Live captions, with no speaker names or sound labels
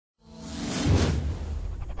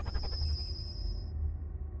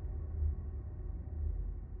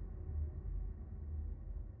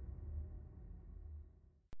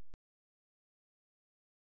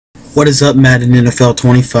What is up, Madden NFL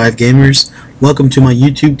 25 gamers? Welcome to my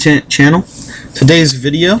YouTube channel. Today's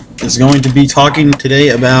video is going to be talking today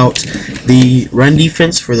about the run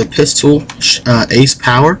defense for the Pistol Ace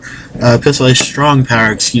Power, Pistol Ace Strong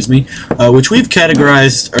Power, excuse me, which we've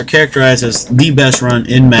characterized as the best run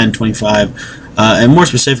in Madden 25, and more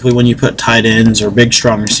specifically when you put tight ends or big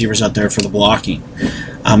strong receivers out there for the blocking.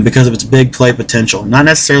 Because of its big play potential. Not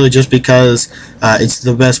necessarily just because it's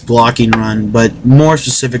the best blocking run, but more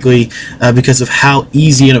specifically because of how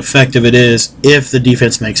easy and effective it is if the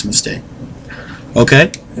defense makes a mistake.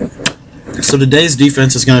 Okay? So today's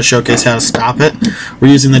defense is going to showcase how to stop it.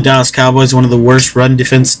 We're using the Dallas Cowboys, one of the worst run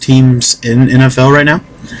defense teams in NFL right now.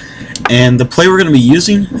 And the play we're going to be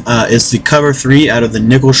using is the cover 3 out of the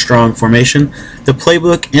nickel strong formation. The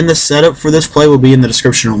playbook and the setup for this play will be in the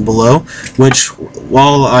description below, which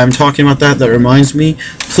while I'm talking about that reminds me,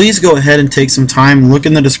 please go ahead and take some time, look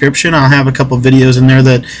in the description. I'll have a couple videos in there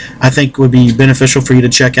that I think would be beneficial for you to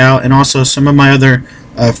check out, and also some of my other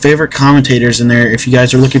favorite commentators in there. If you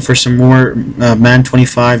guys are looking for some more Madden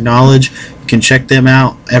 25 knowledge, you can check them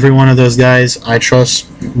out. Every one of those guys I trust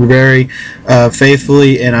very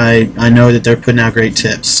faithfully, and I know that they're putting out great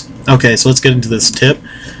tips. Okay, so let's get into this tip.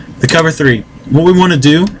 The cover 3. What we want to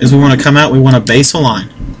do is we want to come out, we want to base a line.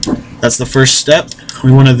 That's the first step.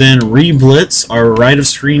 We want to then re-blitz our right of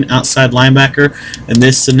screen outside linebacker. In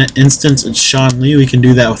this instance, it's Sean Lee. We can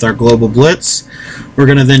do that with our global blitz. We're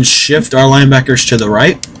going to then shift our linebackers to the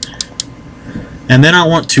right. And then I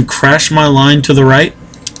want to crash my line to the right.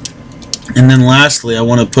 And then lastly, I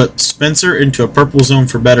want to put Spencer into a purple zone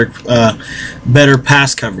for better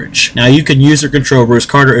pass coverage. Now you can user control Bruce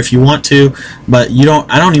Carter if you want to, but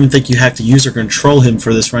I don't even think you have to user control him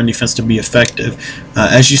for this run defense to be effective.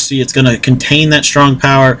 As you see, it's going to contain that strong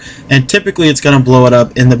power, and typically it's going to blow it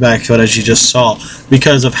up in the backfield, as you just saw,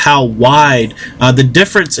 because of how wide the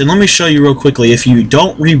difference. And let me show you real quickly. If you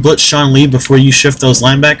don't re-blitz Sean Lee before you shift those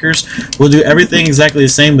linebackers, we'll do everything exactly the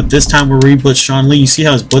same, but this time we'll re-blitz Sean Lee. You see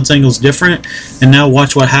how his blitz angle is different? And now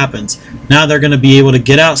watch what happens. Now they're going to be able to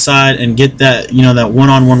get outside and get that, that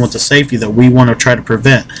one-on-one with the safety that we want to try to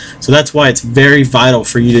prevent. So that's why it's very vital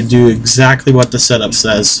for you to do exactly what the setup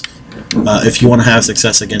says if you want to have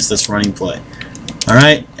success against this running play.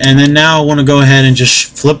 Alright, and then now I want to go ahead and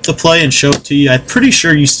just flip the play and show it to you. I'm pretty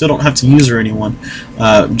sure you still don't have to user anyone.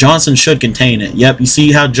 Johnson should contain it. Yep, you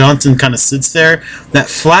see how Johnson kind of sits there? That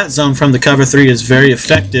flat zone from the cover 3 is very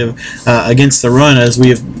effective against the run, as we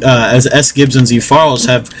have, as SGibs and ZFarlz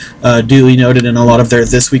have duly noted in a lot of their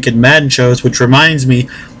This Week in Madden shows, which reminds me,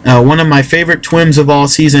 one of my favorite twims of all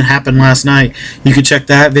season happened last night. You can check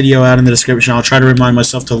that video out in the description. I'll try to remind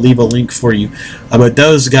myself to leave a link for you. But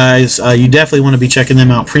those guys, you definitely want to be checking them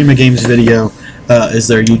out. Prima Games Video is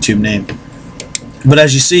their YouTube name. But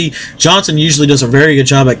as you see, Johnson usually does a very good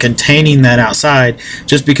job at containing that outside,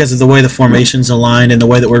 just because of the way the formation's aligned and the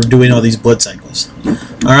way that we're doing all these blitz angles.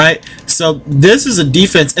 Alright, so this is a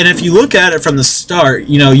defense, and if you look at it from the start,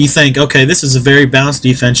 you think, okay, this is a very balanced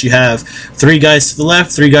defense. You have 3 guys to the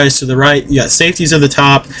left, 3 guys to the right, you got safeties at the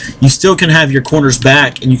top, you still can have your corners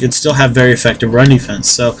back, and you can still have very effective run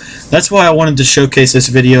defense. So that's why I wanted to showcase this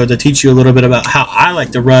video, to teach you a little bit about how I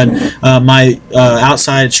like to run my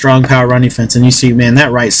outside strong power run defense. And you see, man,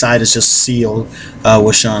 that right side is just sealed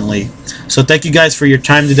with Sean Lee. So thank you guys for your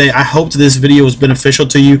time today. I hope this video was beneficial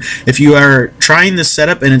to you. If you are trying this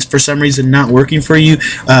setup and it's for some reason not working for you,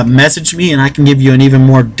 message me and I can give you an even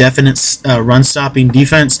more definite run stopping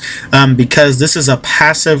defense, because this is a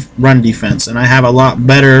passive run defense, and I have a lot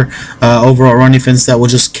better overall run defense that will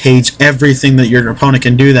just cage everything that your opponent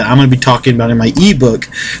can do, that I'm going to be talking about in my ebook.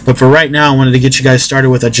 But for right now, I wanted to get you guys started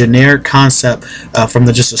with a generic concept from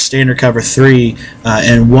just a standard cover 3,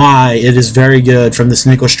 and why it is very good from this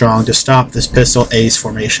nickel strong to stop this pistol ace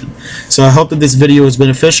formation. So I hope that this video was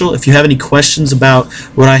beneficial. If you have any questions about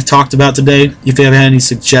what I talked about today, if you have any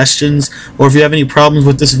suggestions, or if you have any problems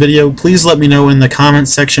with this video, please let me know in the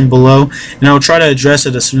comments section below, and I will try to address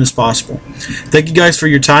it as soon as possible. Thank you guys for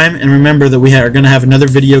your time, and remember that we are going to have another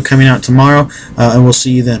video coming out tomorrow, and we'll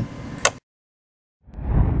see you then.